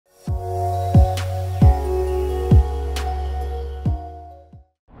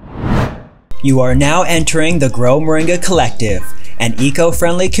You are now entering the Grow Moringa Collective, an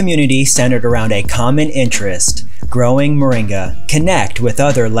eco-friendly community centered around a common interest, growing moringa. Connect with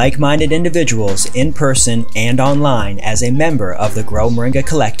other like-minded individuals in person and online as a member of the Grow Moringa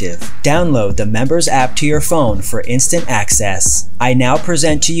Collective. Download the Members app to your phone for instant access. I now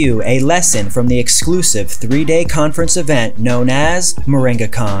present to you a lesson from the exclusive 3-day conference event known as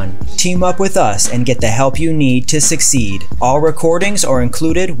MoringaCon. Team up with us and get the help you need to succeed. All recordings are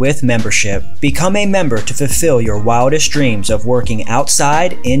included with membership. Become a member to fulfill your wildest dreams of working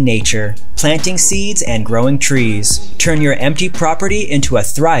outside in nature, planting seeds and growing trees. Turn your empty property into a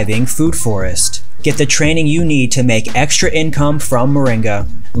thriving food forest. Get the training you need to make extra income from moringa.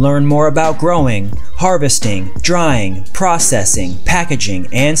 Learn more about growing, harvesting, drying, processing, packaging,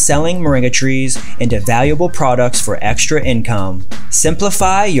 and selling moringa trees into valuable products for extra income.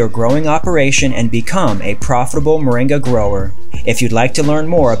 Simplify your growing operation and become a profitable moringa grower. If you'd like to learn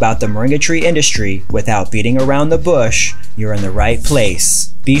more about the moringa tree industry without beating around the bush, you're in the right place.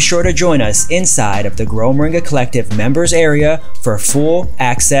 Be sure to join us inside of the Grow Moringa Collective members area for full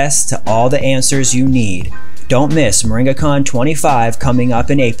access to all the answers you need. Don't miss MoringaCon 25 coming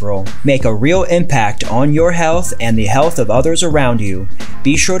up in April. Make a real impact on your health and the health of others around you.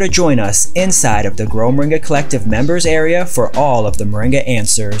 Be sure to join us inside of the Grow Moringa Collective members area for all of the moringa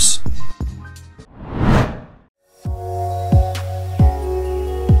answers.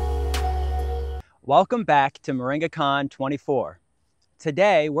 Welcome back to MoringaCon 24.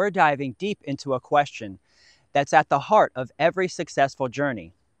 Today, we're diving deep into a question that's at the heart of every successful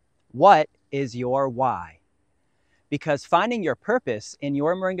journey. What is your why? Because finding your purpose in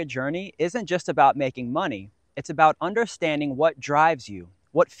your moringa journey isn't just about making money, it's about understanding what drives you,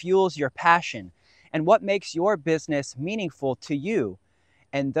 what fuels your passion, and what makes your business meaningful to you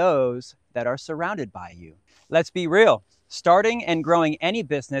and those that are surrounded by you. Let's be real, starting and growing any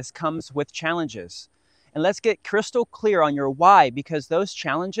business comes with challenges. And let's get crystal clear on your why, because those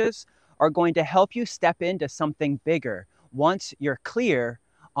challenges are going to help you step into something bigger once you're clear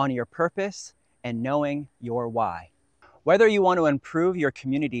on your purpose and knowing your why. Whether you want to improve your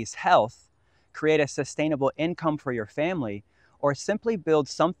community's health, create a sustainable income for your family, or simply build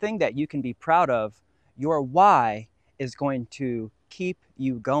something that you can be proud of, your why is going to keep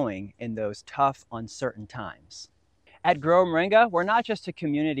you going in those tough, uncertain times. At Grow Moringa, we're not just a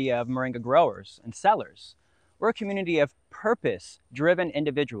community of moringa growers and sellers. We're a community of purpose-driven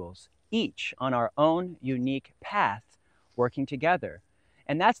individuals, each on our own unique path, working together.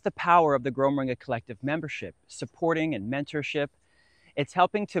 And that's the power of the Grow Moringa Collective membership, supporting and mentorship. It's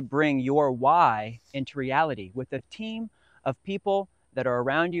helping to bring your why into reality with a team of people that are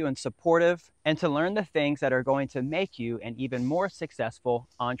around you and supportive, and to learn the things that are going to make you an even more successful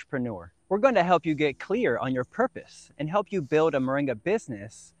entrepreneur. We're going to help you get clear on your purpose and help you build a moringa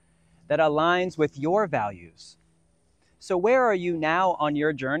business that aligns with your values. So where are you now on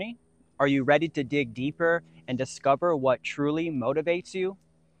your journey? Are you ready to dig deeper and discover what truly motivates you?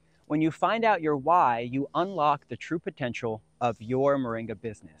 When you find out your why, you unlock the true potential of your moringa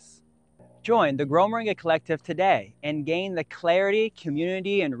business. Join the Grow Moringa Collective today and gain the clarity,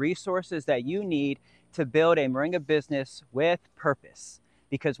 community, and resources that you need to build a moringa business with purpose.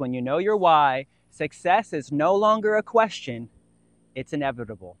 Because when you know your why, success is no longer a question, it's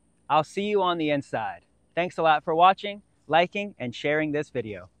inevitable. I'll see you on the inside. Thanks a lot for watching, liking, and sharing this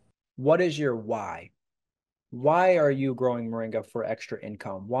video. What is your why? Why are you growing moringa for extra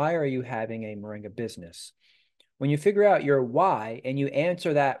income? Why are you having a moringa business? When you figure out your why and you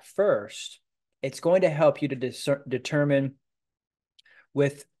answer that first, it's going to help you to determine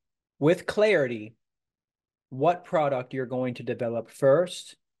with clarity what product you're going to develop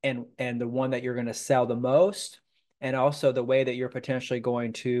first and the one that you're going to sell the most, and also the way that you're potentially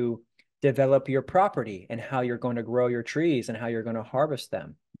going to develop your property and how you're going to grow your trees and how you're going to harvest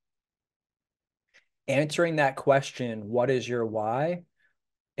them. Answering that question, what is your why,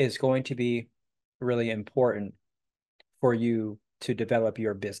 is going to be really important for you to develop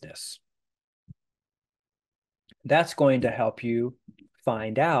your business. That's going to help you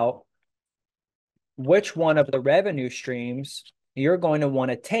find out which one of the revenue streams you're going to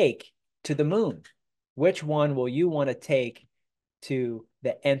want to take to the moon. Which one will you want to take to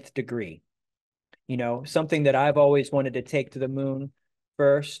the nth degree? You know, something that I've always wanted to take to the moon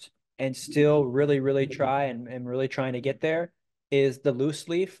first and still really try and really trying to get there is the loose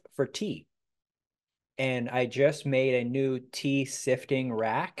leaf for tea. And I just made a new tea sifting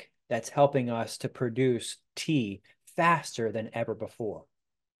rack that's helping us to produce tea faster than ever before.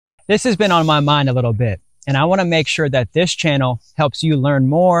 This has been on my mind a little bit, and I want to make sure that this channel helps you learn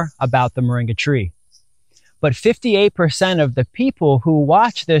more about the moringa tree. but 58% of the people who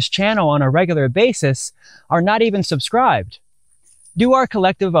watch this channel on a regular basis are not even subscribed. Do our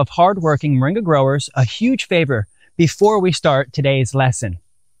collective of hardworking moringa growers a huge favor before we start today's lesson.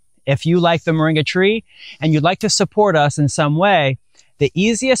 If you like the moringa tree and you'd like to support us in some way, the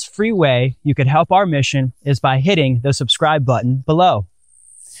easiest free way you could help our mission is by hitting the subscribe button below.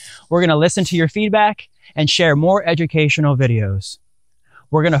 We're going to listen to your feedback and share more educational videos.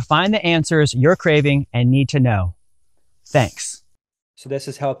 We're going to find the answers you're craving and need to know. Thanks. So this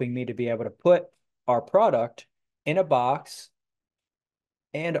is helping me to be able to put our product in a box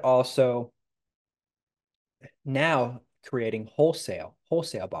and also now creating wholesale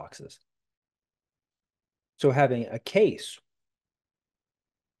boxes. So having a case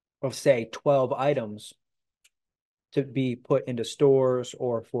of, say, 12 items to be put into stores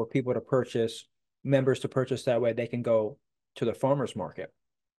or for people to purchase, members to purchase, that way they can go to the farmer's market.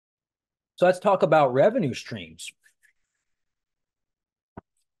 So let's talk about revenue streams.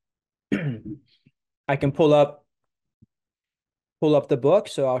 I can pull up the book,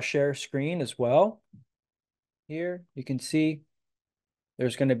 so I'll share screen as well. Here you can see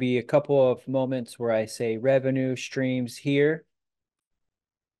there's going to be a couple of moments where I say revenue streams here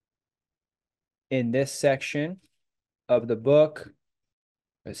in this section of the book.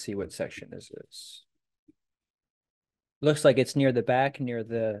 Let's see what section this is. Looks like it's near the back, near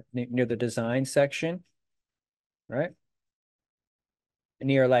the design section, right?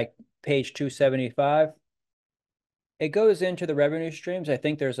 Near like page 275. It goes into the revenue streams. I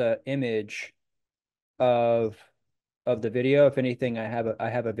think there's an image of the video. If anything, I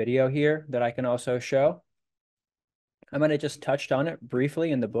have a video here that I can also show. I'm going to just touched on it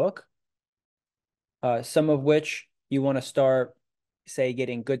briefly in the book. Some of which you want to start, say,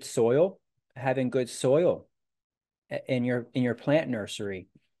 getting good soil. Having good soil in your plant nursery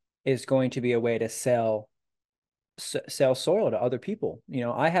is going to be a way to sell soil to other people. You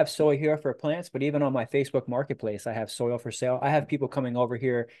know, I have soil here for plants, but even on my Facebook marketplace, I have soil for sale. I have people coming over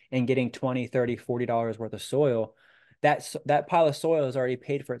here and getting $20, $30, $40 worth of soil. That pile of soil has already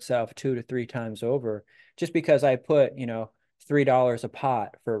paid for itself 2 to 3 times over, just because I put, you know, $3 a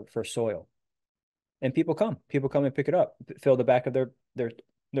pot for soil. And people come and pick it up, fill the back of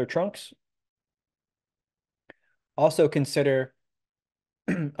their trunks. Also consider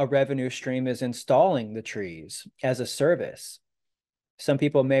a revenue stream is installing the trees as a service. Some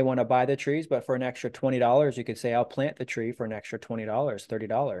people may want to buy the trees, but for an extra $20, you could say, I'll plant the tree for an extra $20,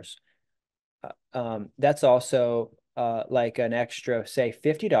 $30. That's also like an extra, say,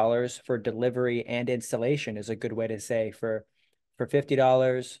 $50 for delivery and installation is a good way to say for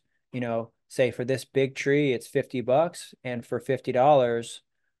 $50, you know, say for this big tree, it's $50. And for $50,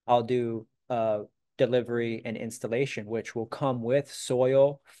 I'll do delivery and installation, which will come with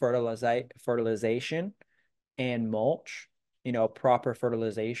soil, fertilization, and mulch, you know, proper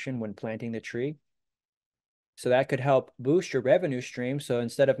fertilization when planting the tree. So that could help boost your revenue stream. So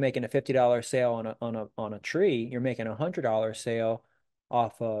instead of making a $50 sale on a tree, you're making a $100 sale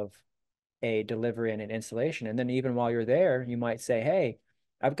off of a delivery and an installation. And then even while you're there, you might say, hey,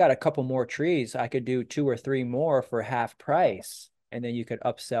 I've got a couple more trees. I could do 2 or 3 more for half price. And then you could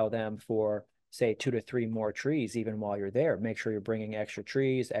upsell them for, say, 2 to 3 more trees even while you're there. Make sure you're bringing extra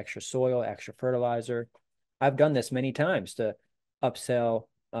trees, extra soil, extra fertilizer. I've done this many times to upsell,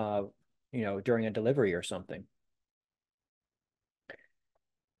 you know, during a delivery or something.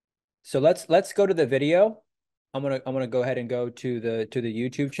 So let's go to the video. I'm gonna go ahead and go to the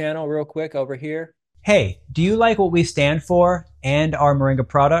YouTube channel real quick over here. Hey, do you like what we stand for and our Moringa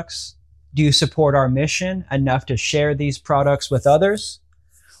products? Do you support our mission enough to share these products with others?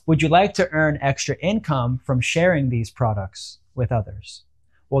 Would you like to earn extra income from sharing these products with others?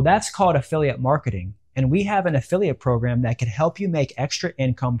 Well, that's called affiliate marketing, and we have an affiliate program that can help you make extra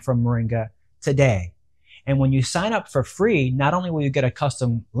income from Moringa today. And when you sign up for free, not only will you get a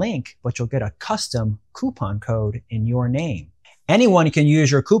custom link, but you'll get a custom coupon code in your name. Anyone can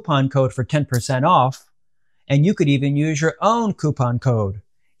use your coupon code for 10% off, and you could even use your own coupon code.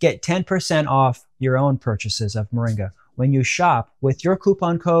 Get 10% off your own purchases of Moringa. When you shop with your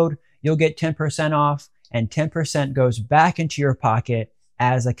coupon code, you'll get 10% off, and 10% goes back into your pocket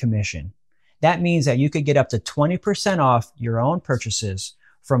as a commission. That means that you could get up to 20% off your own purchases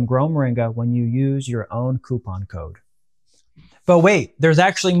from Grow Moringa when you use your own coupon code. But wait, there's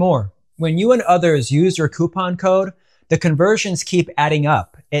actually more. When you and others use your coupon code, the conversions keep adding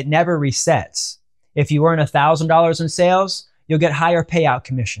up. It never resets. If you earn $1,000 in sales, you'll get higher payout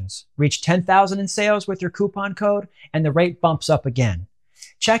commissions. Reach $10,000 in sales with your coupon code, and the rate bumps up again.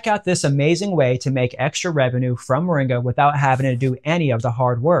 Check out this amazing way to make extra revenue from Moringa without having to do any of the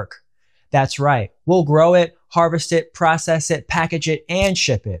hard work. That's right. We'll grow it, harvest it, process it, package it, and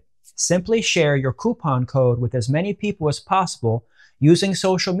ship it. Simply share your coupon code with as many people as possible using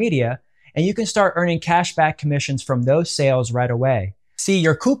social media, and you can start earning cashback commissions from those sales right away. See,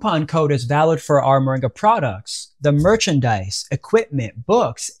 your coupon code is valid for our Moringa products, the merchandise, equipment,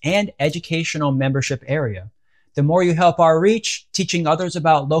 books, and educational membership area. The more you help our reach, teaching others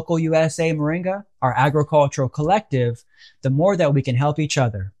about local USA Moringa, our agricultural collective, the more that we can help each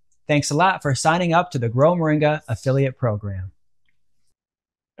other. Thanks a lot for signing up to the Grow Moringa affiliate program.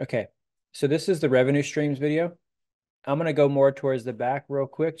 Okay, so this is the revenue streams video. I'm going to go more towards the back real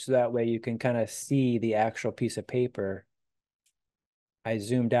quick so that way you can kind of see the actual piece of paper. I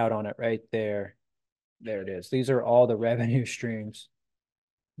zoomed out on it right there. There it is. These are all the revenue streams.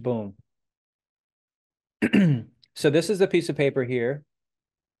 Boom. So this is the piece of paper here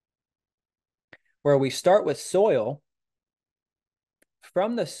where we start with soil.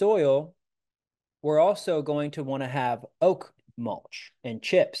 From the soil, we're also going to want to have oak mulch and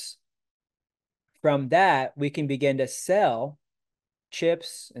chips. From that, we can begin to sell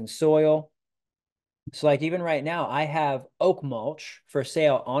chips and soil. So like even right now, I have oak mulch for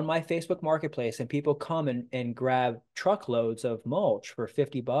sale on my Facebook Marketplace, and people come and grab truckloads of mulch for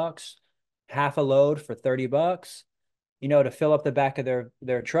 50 bucks, half a load for 30 bucks, to fill up the back of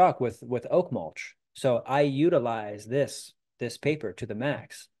their truck with oak mulch. So I utilize this paper to the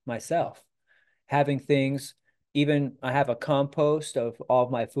max myself. Having things, even I have a compost of all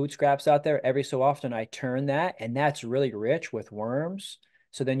of my food scraps out there. Every so often I turn that, and that's really rich with worms.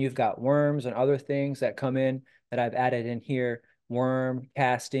 So then you've got worms and other things that come in that I've added in here, worm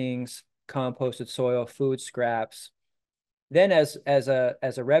castings, composted soil, food scraps. Then as a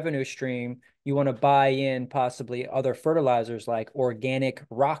revenue stream, you want to buy in possibly other fertilizers like organic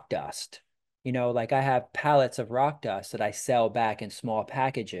rock dust. Like I have pallets of rock dust that I sell back in small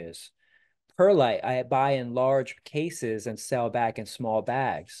packages. Perlite, I buy in large cases and sell back in small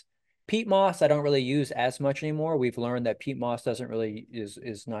bags. Peat moss, I don't really use as much anymore. We've learned that peat moss doesn't really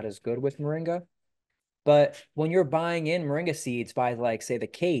is not as good with moringa. But when you're buying in moringa seeds by like say the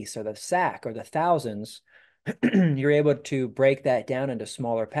case or the sack or the thousands, you're able to break that down into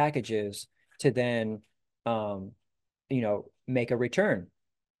smaller packages to then make a return.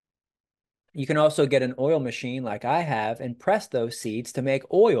 You can also get an oil machine like I have and press those seeds to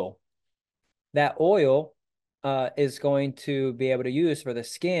make oil. That oil is going to be able to use for the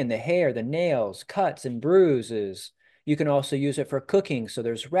skin, the hair, the nails, cuts and bruises. You can also use it for cooking. So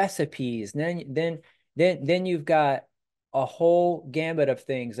there's recipes. And then you've got a whole gambit of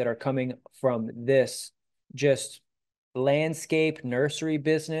things that are coming from this just landscape nursery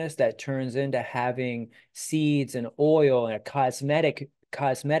business that turns into having seeds and oil and cosmetic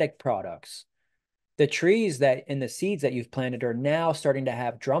products. The trees that and the seeds that you've planted are now starting to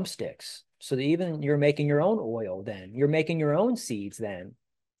have drumsticks. So that even you're making your own oil then. You're making your own seeds then.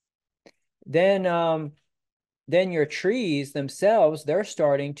 Then your trees themselves, they're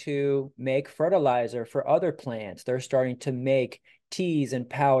starting to make fertilizer for other plants. They're starting to make teas and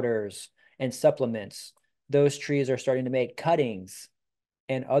powders and supplements. Those trees are starting to make cuttings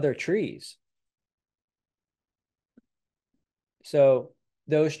and other trees. So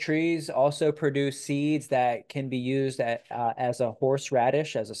those trees also produce seeds that can be used as a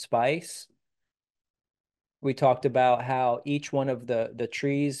horseradish, as a spice. We talked about how each one of the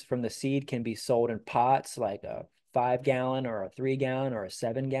trees from the seed can be sold in pots, like a 5-gallon or a 3-gallon or a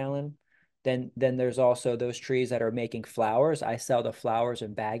 7-gallon. Then there's also those trees that are making flowers. I sell the flowers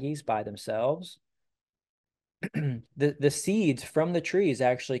in baggies by themselves. The seeds from the trees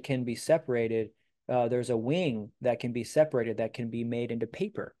actually can be separated. There's a wing that can be separated that can be made into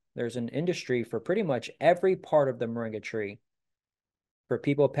paper. There's an industry for pretty much every part of the moringa tree for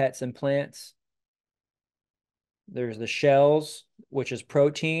people, pets, and plants. There's the shells, which is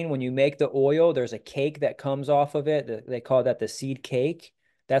protein. When you make the oil, there's a cake that comes off of it. They call that the seed cake.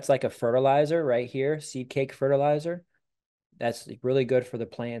 That's like a fertilizer right here, seed cake fertilizer. That's really good for the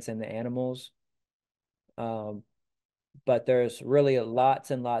plants and the animals. But there's really lots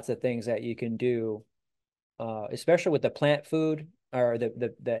and lots of things that you can do, especially with the plant food or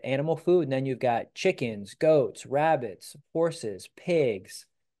the animal food. And then you've got chickens, goats, rabbits, horses, pigs,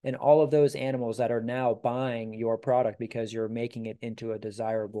 and all of those animals that are now buying your product because you're making it into a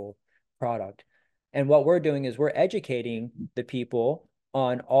desirable product. And what we're doing is we're educating the people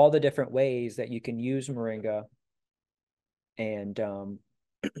on all the different ways that you can use moringa. And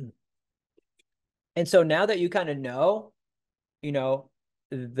and so now that you kind of know, you know,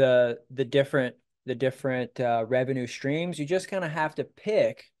 the different revenue streams, you just kind of have to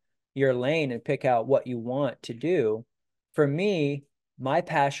pick your lane and pick out what you want to do. For me, My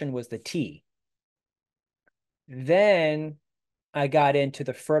passion was the tea. Then I got into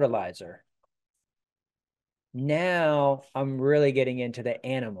the fertilizer. Now I'm really getting into the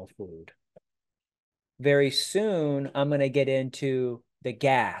animal food. Very soon, I'm going to get into the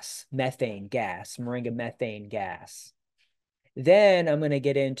gas, methane gas, Moringa methane gas. Then I'm going to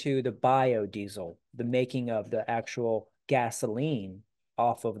get into the biodiesel, the making of the actual gasoline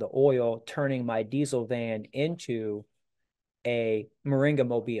off of the oil, turning my diesel van into a Moringa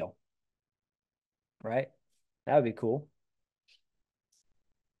mobile, right? That would be cool.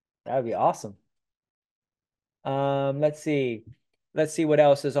 That would be awesome. Let's see. Let's see what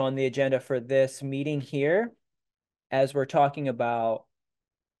else is on the agenda for this meeting here. As we're talking about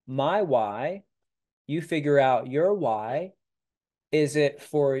my why, you figure out your why. Is it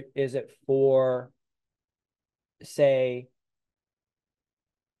for say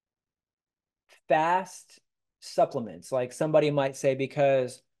fast supplements? Like somebody might say,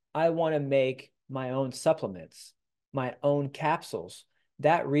 because I want to make my own supplements, my own capsules.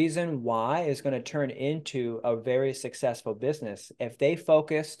 That reason why is going to turn into a very successful business. If they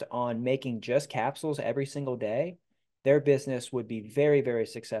focused on making just capsules every single day, their business would be very, very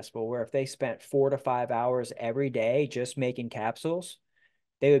successful. Where if they spent 4 to 5 hours every day just making capsules,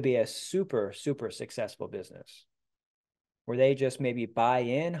 they would be a super, super successful business where they just maybe buy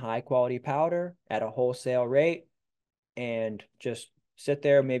in high quality powder at a wholesale rate and just sit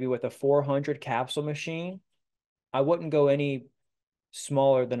there maybe with a 400 capsule machine. I wouldn't go any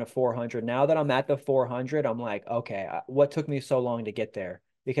smaller than a 400. Now that I'm at the 400, I'm like, okay, what took me so long to get there?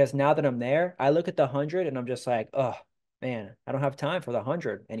 Because now that I'm there, I look at the 100 and I'm just like, oh man, I don't have time for the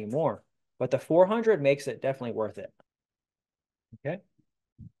 100 anymore. But the 400 makes it definitely worth it. Okay.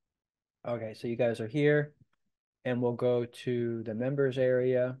 Okay, so you guys are here and we'll go to the members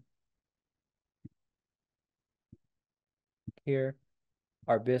area here.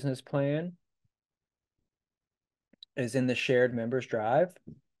 Our business plan is in the shared members drive.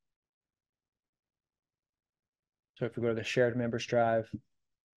 So if we go to the shared members drive,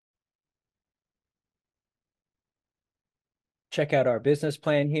 check out our business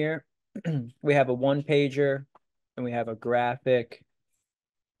plan here. We have a one pager and we have a graphic.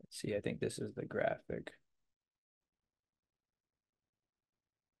 Let's see, I think this is the graphic.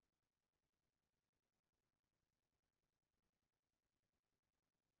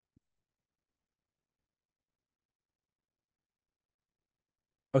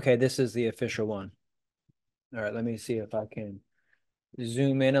 Okay, this is the official one. All right, let me see if I can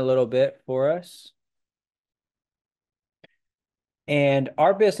zoom in a little bit for us. And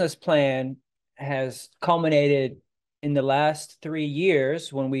our business plan has culminated in the last 3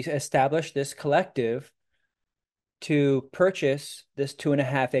 years when we established this collective to purchase this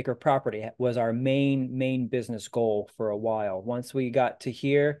 2.5 acre property was our main business goal for a while. Once we got to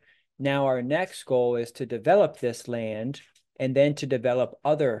here, now our next goal is to develop this land and then to develop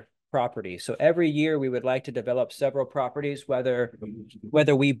other properties. So every year we would like to develop several properties, whether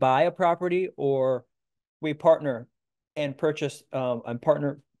we buy a property or we partner and purchase and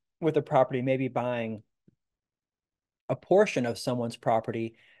partner with a property, maybe buying a portion of someone's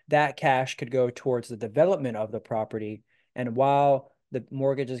property. That cash could go towards the development of the property. And while the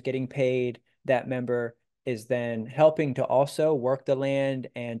mortgage is getting paid, that member is then helping to also work the land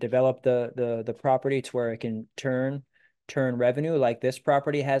and develop the property to where it can turn revenue. Like this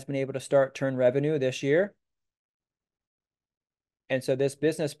property has been able to start turn revenue this year. And so this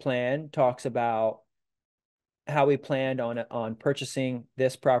business plan talks about how we planned on purchasing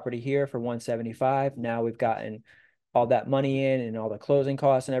this property here for 175. Now we've gotten all that money in and all the closing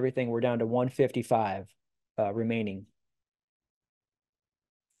costs and everything. We're down to 155 remaining.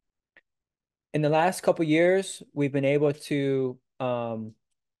 In the last couple years, we've been able to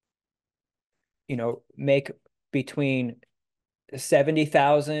make between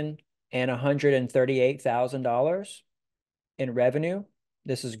 70,000 and $138,000 in revenue.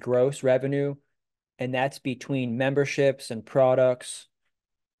 This is gross revenue, and that's between memberships and products.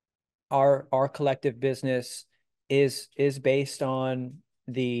 Our collective business is based on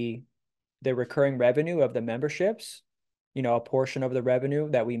the recurring revenue of the memberships. A portion of the revenue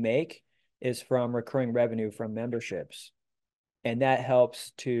that we make is from recurring revenue from memberships. And that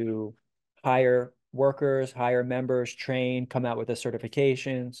helps to hire workers, hire members, train, come out with the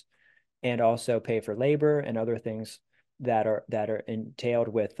certifications, and also pay for labor and other things that are entailed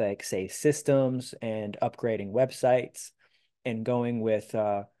with, like, say, systems and upgrading websites, and going with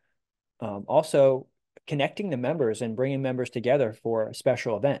also connecting the members and bringing members together for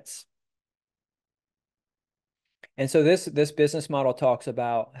special events. And so this business model talks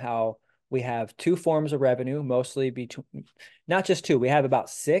about how we have two forms of revenue, mostly between, not just two, we have about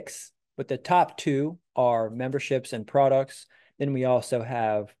six, but the top two are memberships and products. Then we also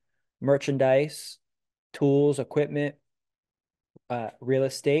have merchandise, tools, equipment, real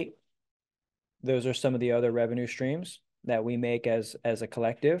estate. Those are some of the other revenue streams that we make as a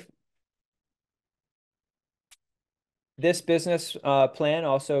collective. This business plan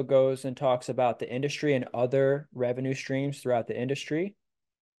also goes and talks about the industry and other revenue streams throughout the industry.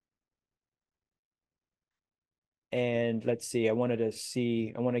 And let's see, I want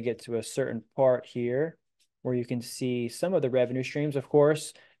to get to a certain part here where you can see some of the revenue streams. Of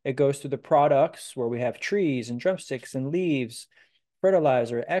course, it goes through the products where we have trees and drumsticks and leaves,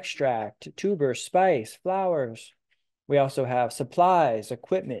 fertilizer, extract, tubers, spice, flowers. We also have supplies,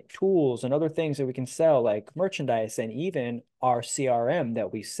 equipment, tools, and other things that we can sell, like merchandise, and even our CRM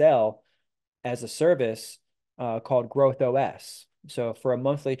that we sell as a service called Growth OS. So for a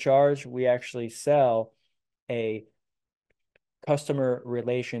monthly charge, we actually sell a customer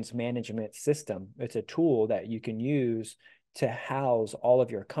relations management system. It's a tool that you can use to house all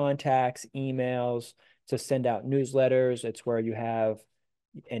of your contacts, emails, to send out newsletters. It's where you have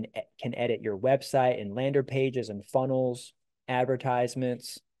and can edit your website and landing pages and funnels,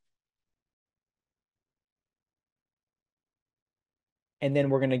 advertisements. And then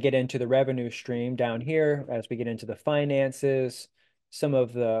we're going to get into the revenue stream down here as we get into the finances, some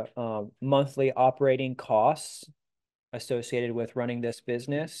of the monthly operating costs associated with running this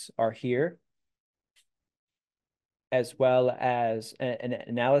business are here, as well as an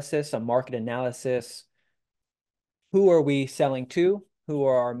analysis, a market analysis. Who are we selling to? Who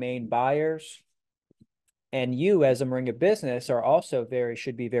are our main buyers? And you as a Moringa business are also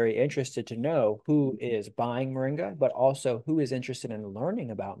should be very interested to know who is buying Moringa, but also who is interested in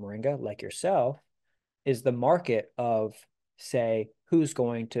learning about Moringa, like yourself, is the market of, say, who's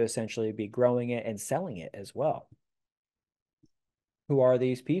going to essentially be growing it and selling it as well. Who are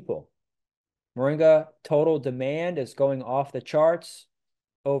these people? Moringa total demand is going off the charts,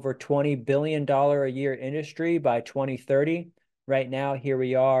 over $20 billion a year industry by 2030. Right now, here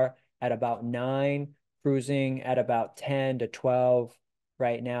we are at about 9, cruising at about 10 to 12.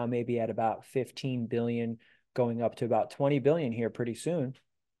 Right now, maybe at about 15 billion, going up to about 20 billion here pretty soon.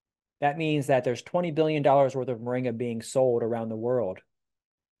 That means that there's $20 billion worth of Moringa being sold around the world.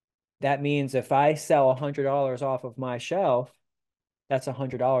 That means if I sell $100 off of my shelf, that's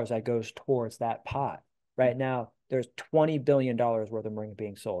 $100 that goes towards that pot. Right now, there's $20 billion worth of Moringa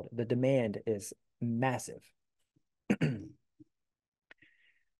being sold. The demand is massive.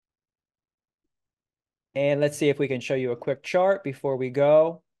 And let's see if we can show you a quick chart before we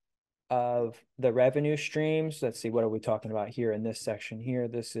go of the revenue streams. Let's see, what are we talking about here in this section here?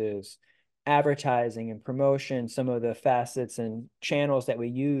 This is advertising and promotion, some of the facets and channels that we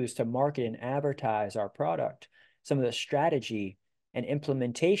use to market and advertise our product, some of the strategy and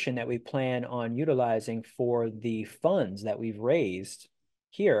implementation that we plan on utilizing for the funds that we've raised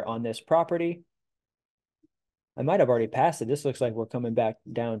here on this property. I might have already passed it. This looks like we're coming back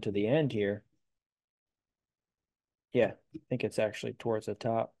down to the end here. Yeah, I think it's actually towards the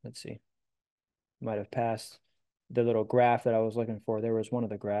top. Let's see. Might have passed the little graph that I was looking for. There was one of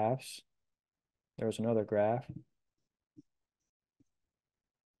the graphs. There was another graph.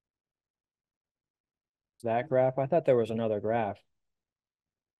 That graph? I thought there was another graph.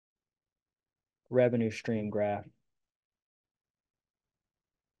 Revenue stream graph.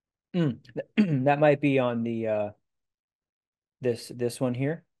 That might be on the this one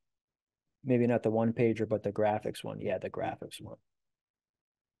here. Maybe not the one pager, but the graphics one. Yeah, the graphics one.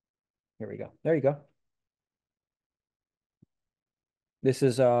 Here we go. There you go. This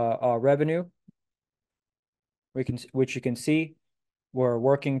is revenue. Which you can see we're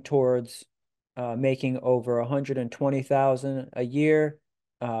working towards making over 120,000 a year,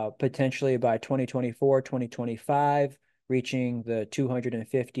 potentially by 2024, 2025, reaching the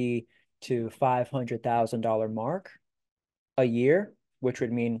 $250,000 to $500,000 mark a year, which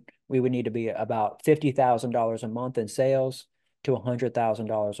would mean we would need to be about $50,000 a month in sales to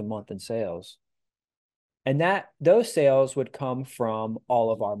 $100,000 a month in sales. And those sales would come from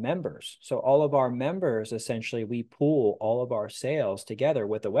all of our members. So all of our members, essentially, we pool all of our sales together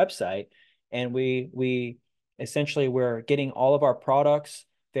with the website, and we essentially we're getting all of our products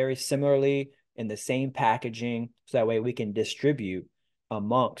very similarly in the same packaging, so that way we can distribute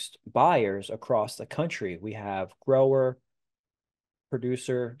amongst buyers across the country. We have grower,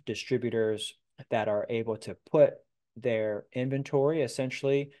 producer, distributors that are able to put their inventory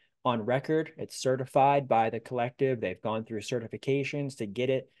essentially on record. It's certified by the collective. They've gone through certifications to get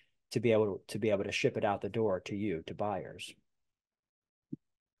it to be able to ship it out the door to you, to buyers.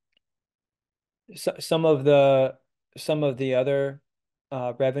 some of the other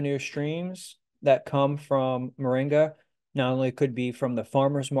revenue streams that come from Moringa not only could be from the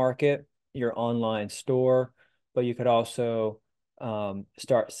farmer's market, your online store, but you could also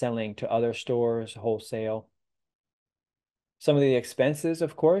start selling to other stores wholesale. Some of the expenses,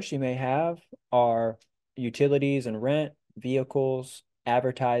 of course, you may have are utilities and rent, vehicles,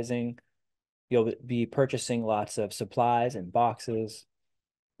 advertising. You'll be purchasing lots of supplies and boxes.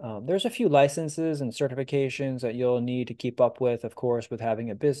 There's a few licenses and certifications that you'll need to keep up with, of course, with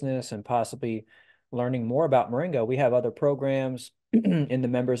having a business and possibly learning more about Moringa. We have other programs in the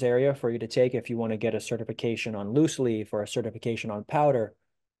members area for you to take if you want to get a certification on loose leaf or a certification on powder.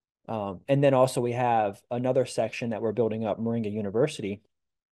 And then also we have another section that we're building up, Moringa University,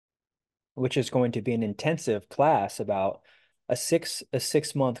 which is going to be an intensive class about a 6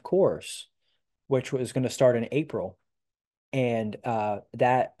 month course, which was going to start in April. And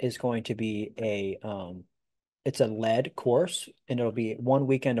that is going to be it's a lead course, and it'll be one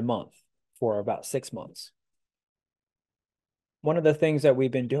weekend a month for about 6 months. One of the things that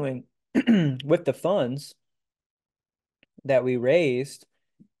we've been doing with the funds that we raised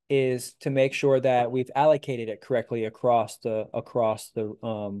is to make sure that we've allocated it correctly across the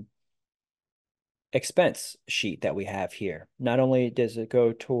expense sheet that we have here. Not only does it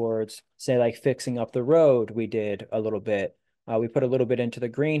go towards, say, like fixing up the road, we did a little bit. We put a little bit into the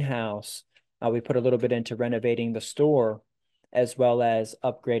greenhouse. We put a little bit into renovating the store, as well as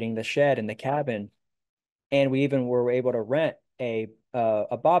upgrading the shed and the cabin. And we even were able to rent a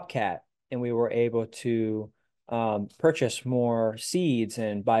bobcat, and we were able to purchase more seeds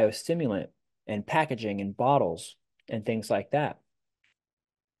and biostimulant and packaging and bottles and things like that.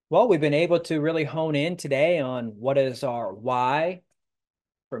 Well, we've been able to really hone in today on what is our why.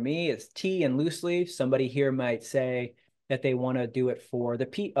 For me, it's tea and loose leaf. Somebody here might say that they want to do it for the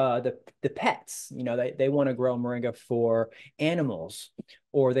pets. You know, they want to grow moringa for animals,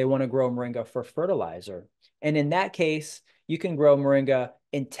 or they want to grow moringa for fertilizer. And in that case, you can grow moringa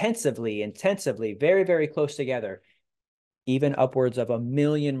intensively, very, very close together, even upwards of 1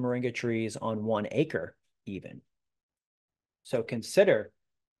 million moringa trees on 1 acre, even. So consider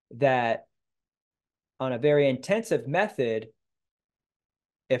that on a very intensive method,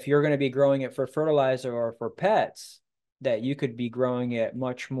 if you're going to be growing it for fertilizer or for pets, that you could be growing it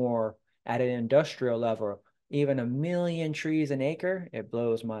much more at an industrial level. Even 1 million trees an acre, it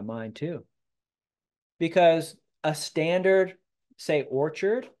blows my mind too. Because a standard, say,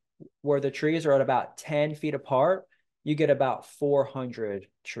 orchard, where the trees are at about 10 feet apart, you get about 400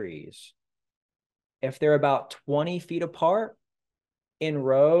 trees. If they're about 20 feet apart in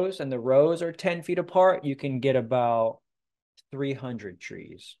rows, and the rows are 10 feet apart, you can get about 300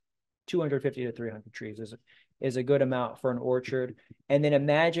 trees. 250 to 300 trees is a good amount for an orchard. And then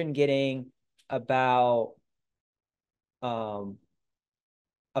imagine getting about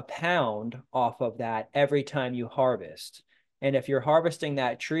a pound off of that every time you harvest. And if you're harvesting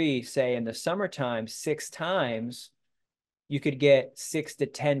that tree, say in the summertime, 6 times, you could get 6 to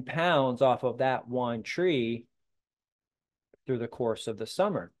 10 pounds off of that one tree through the course of the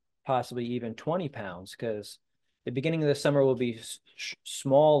summer, possibly even 20 pounds, because the beginning of the summer will be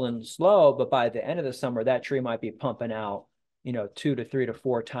small and slow, but by the end of the summer, that tree might be pumping out, 2 to 3 to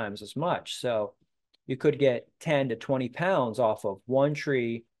 4 times as much. So you could get 10 to 20 pounds off of one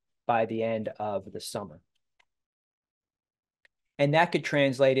tree by the end of the summer. And that could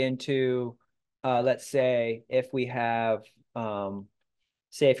translate into, let's say, if we have,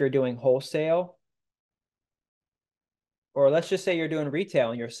 say, if you're doing wholesale, or let's just say you're doing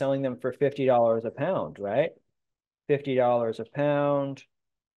retail and you're selling them for $50 a pound, right? $50 a pound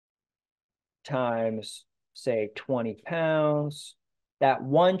times, say, 20 pounds. That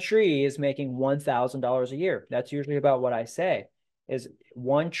one tree is making $1,000 a year. That's usually about what I say, is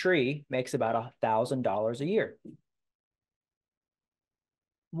one tree makes about $1,000 a year.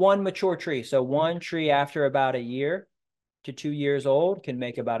 One mature tree. So one tree after about 1 year to 2 years old can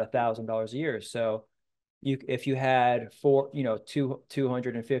make about $1,000 a year. So if you had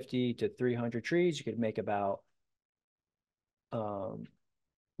 250 to 300 trees, you could make about,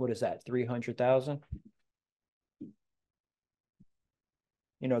 what is that, 300,000?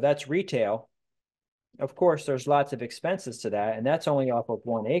 That's retail. Of course, there's lots of expenses to that, and that's only off of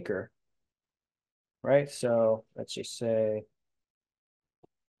 1 acre, right? So let's just say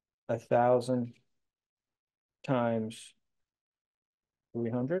 1,000 times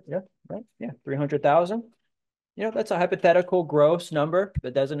 300. Yeah, right. Yeah, 300,000. That's a hypothetical gross number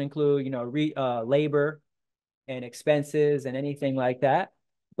that doesn't include, labor and expenses and anything like that.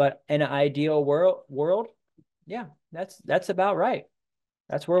 But in an ideal world, yeah, that's about right.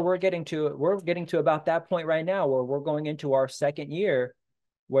 That's where we're getting to. We're getting to about that point right now where we're going into our second year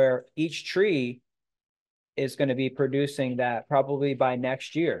where each tree is going to be producing that probably by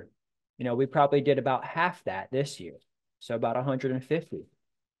next year. We probably did about half that this year. So about 150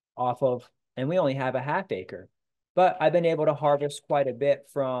 off of, and we only have a half acre. But I've been able to harvest quite a bit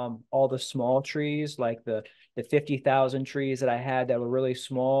from all the small trees, like the 50,000 trees that I had that were really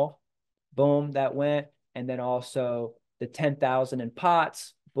small. Boom, that went. And then also the 10,000 in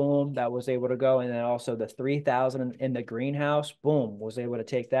pots, boom, that was able to go. And then also the 3,000 in the greenhouse, boom, was able to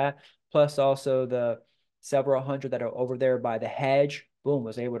take that. Plus also the several hundred that are over there by the hedge, boom,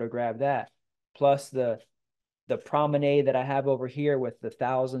 was able to grab that. Plus the promenade that I have over here with the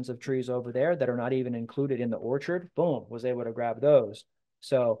thousands of trees over there that are not even included in the orchard, boom, was able to grab those.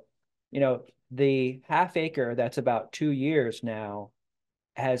 So, the half acre that's about 2 years now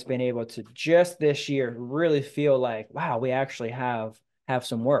has been able to just this year really feel like, wow, we actually have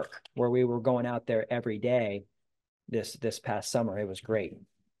some work where we were going out there every day this past summer. It was great.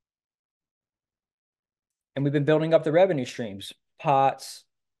 And we've been building up the revenue streams, pots,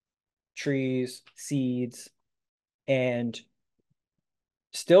 trees, seeds, and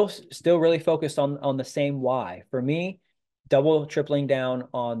still really focused on the same why. For me, double tripling down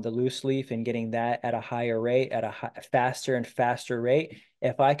on the loose leaf and getting that at a higher rate, at a faster and faster rate.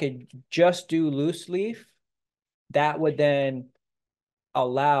 If I could just do loose leaf, that would then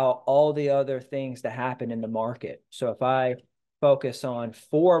allow all the other things to happen in the market. So if I focus on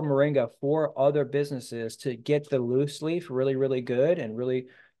four other businesses to get the loose leaf really, really good and really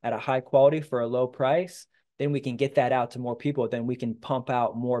at a high quality for a low price, then we can get that out to more people. Then we can pump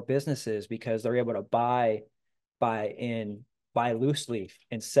out more businesses because they're able to buy loose leaf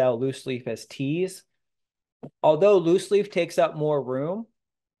and sell loose leaf as teas. Although loose leaf takes up more room,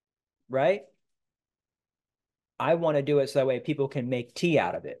 right? I want to do it so that way people can make tea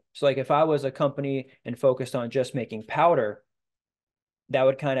out of it. So like if I was a company and focused on just making powder, that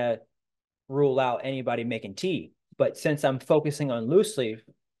would kind of rule out anybody making tea. But since I'm focusing on loose leaf,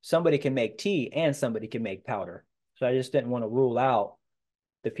 somebody can make tea and somebody can make powder. So I just didn't want to rule out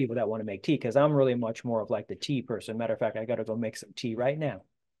the people that want to make tea because I'm really much more of like the tea person. Matter of fact, I got to go make some tea right now.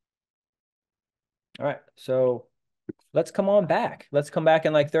 All right. So let's come on back. Let's come back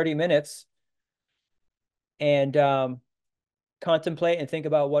in like 30 minutes and contemplate and think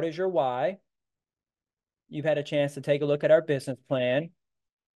about what is your why. You've had a chance to take a look at our business plan,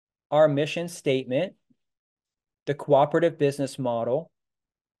 our mission statement, the cooperative business model,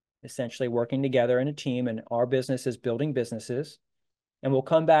 essentially working together in a team, and our business is building businesses. And we'll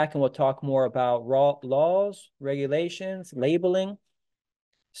come back and we'll talk more about laws, regulations, labeling,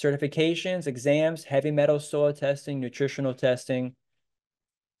 certifications, exams, heavy metal soil testing, nutritional testing,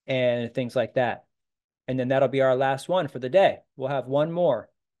 and things like that. And then that'll be our last one for the day. We'll have one more.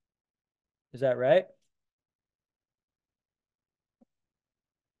 Is that right?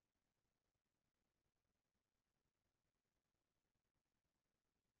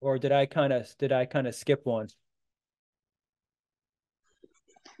 Or did I kind of skip one?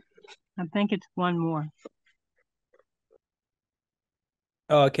 I think it's one more.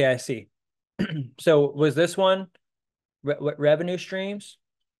 Oh, okay, I see. So was this one revenue streams?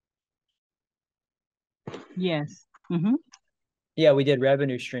 Yes. Mm-hmm. Yeah, we did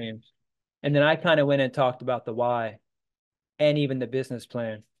revenue streams. And then I kind of went and talked about the why and even the business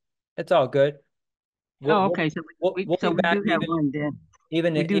plan. It's all good. We'll Oh, we'll okay. So we'll so be we back do have one then. We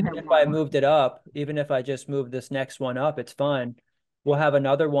do even have if one I more. moved it up, even if I just moved this next one up, it's fine. We'll have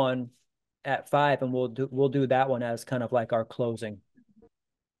another one at 5 and we'll do that one as kind of like our closing.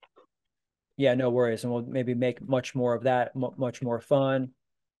 Yeah, no worries. And we'll maybe make much more of that, much more fun,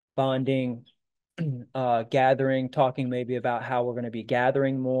 bonding, gathering, talking maybe about how we're going to be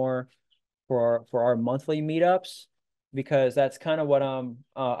gathering more for our monthly meetups, because that's kind of what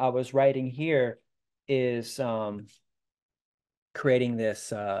I was writing here is creating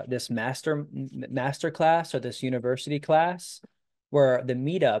this master class or this university class where the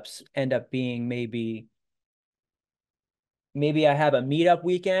meetups end up being maybe I have a meetup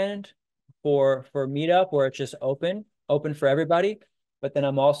weekend for meetup where it's just open for everybody. But then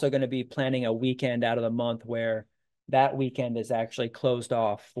I'm also going to be planning a weekend out of the month where that weekend is actually closed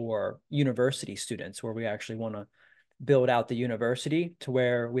off for university students, where we actually want to build out the university to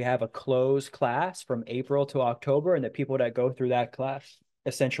where we have a closed class from April to October, and the people that go through that class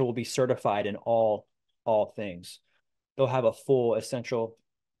essentially will be certified in all things. They'll have a full essential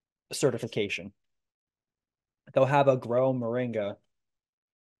certification. They'll have a Grow Moringa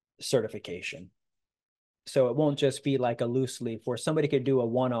certification. So it won't just be like a loose leaf where somebody could do a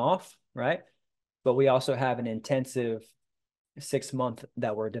one-off, right? But we also have an intensive 6 month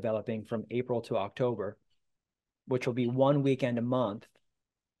that we're developing from April to October, which will be 1 weekend a month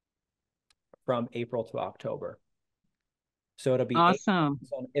from April to October. So it'll be awesome.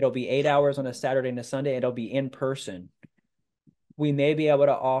 It'll be 8 hours on a Saturday and a Sunday. It'll be in person. We may be able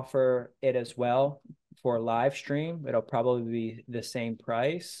to offer it as well for live stream. It'll probably be the same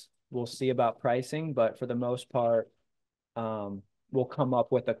price. We'll see about pricing, but for the most part, we'll come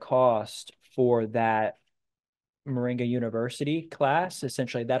up with a cost for that Moringa University class.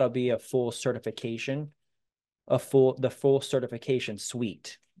 Essentially, that'll be a full certification, the full certification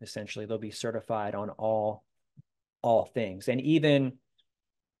suite. Essentially, they'll be certified on all things. And even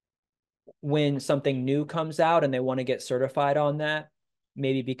when something new comes out and they want to get certified on that,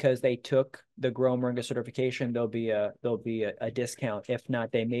 maybe because they took the Grow Moringa certification, there'll be a discount. If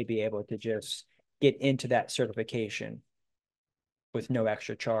not, they may be able to just get into that certification with no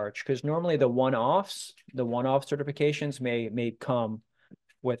extra charge. Because normally the one-off certifications may come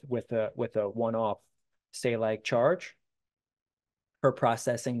with a one-off, say, like, charge for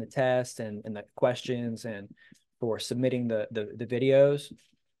processing the test and the questions and for submitting the videos.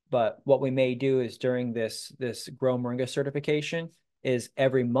 But what we may do is during this Grow Moringa certification is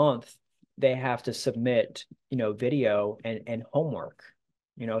every month they have to submit, video and homework,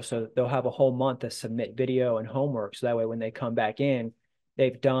 so they'll have a whole month to submit video and homework. So that way, when they come back in,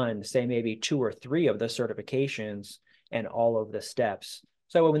 they've done, say, maybe 2 or 3 of the certifications and all of the steps.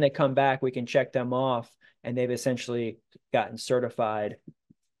 So when they come back, we can check them off and they've essentially gotten certified.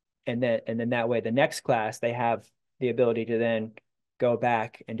 And then that way, the next class, they have the ability to then go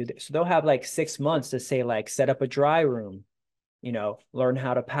back and do this. So they'll have like 6 months to, say, like, set up a dry room, learn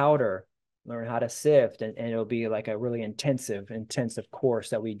how to powder, learn how to sift, and it'll be like a really intensive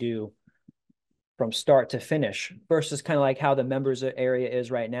course that we do from start to finish, versus kind of like how the members area is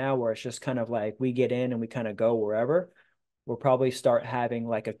right now, where it's just kind of like we get in and we kind of go wherever. We'll probably start having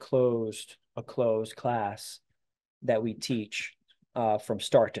like a closed class that we teach from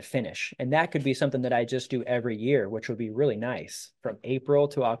start to finish. And that could be something that I just do every year, which would be really nice. From April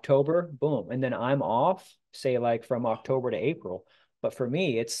to October, boom. And then I'm off, say, like from October to April. But for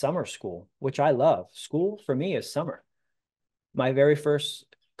me, it's summer school, which I love. School for me is summer. My very first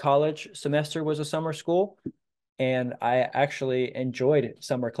college semester was a summer school, and I actually enjoyed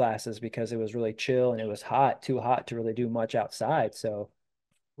summer classes because it was really chill and it was too hot to really do much outside. So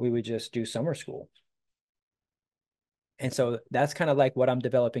we would just do summer school. And so that's kind of like what I'm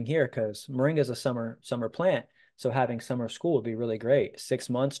developing here, because Moringa is a summer plant. So having summer school would be really great. 6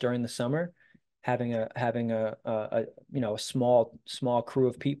 months during the summer, having a small crew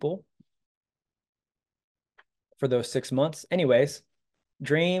of people for those 6 months. Anyways,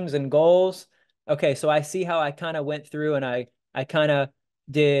 dreams and goals. Okay, so I see how I kind of went through and I kind of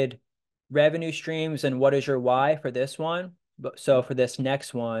did revenue streams and what is your why for this one. But so for this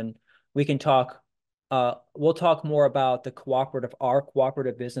next one, we can talk. We'll talk more about our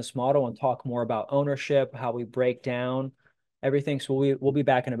cooperative business model, and talk more about ownership, how we break down everything. So we'll be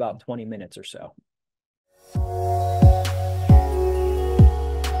back in about 20 minutes or so.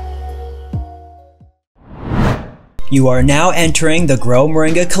 You are now entering the Grow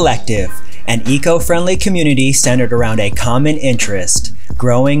Moringa Collective, an eco-friendly community centered around a common interest: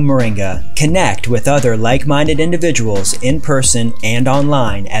 growing moringa. Connect with other like-minded individuals in person and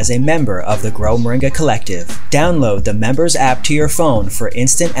online as a member of the Grow Moringa Collective. Download the Members app to your phone for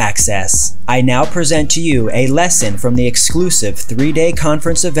instant access. I now present to you a lesson from the exclusive 3-day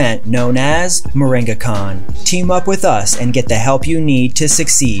conference event known as MoringaCon. Team up with us and get the help you need to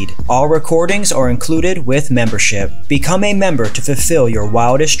succeed. All recordings are included with membership. Become a member to fulfill your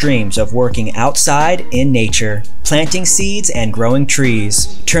wildest dreams of working outside in nature, planting seeds and growing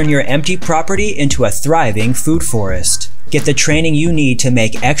trees. Turn your empty property into a thriving food forest. Get the training you need to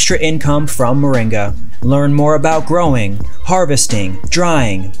make extra income from moringa. Learn more about growing, harvesting,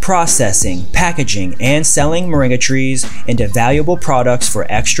 drying, processing, packaging, and selling moringa trees into valuable products for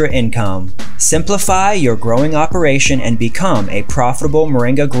extra income. Simplify your growing operation and become a profitable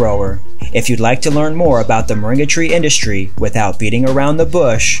moringa grower. If you'd like to learn more about the moringa tree industry without beating around the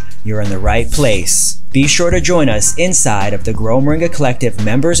bush, you're in the right place. Be sure to join us inside of the Grow Moringa Collective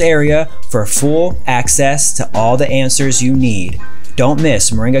members area for full access to all the answers you need. Don't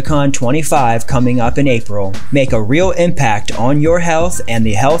miss MoringaCon 25 coming up in April. Make a real impact on your health and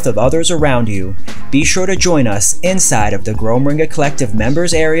the health of others around you. Be sure to join us inside of the Grow Moringa Collective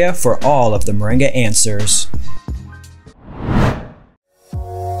members area for all of the Moringa answers.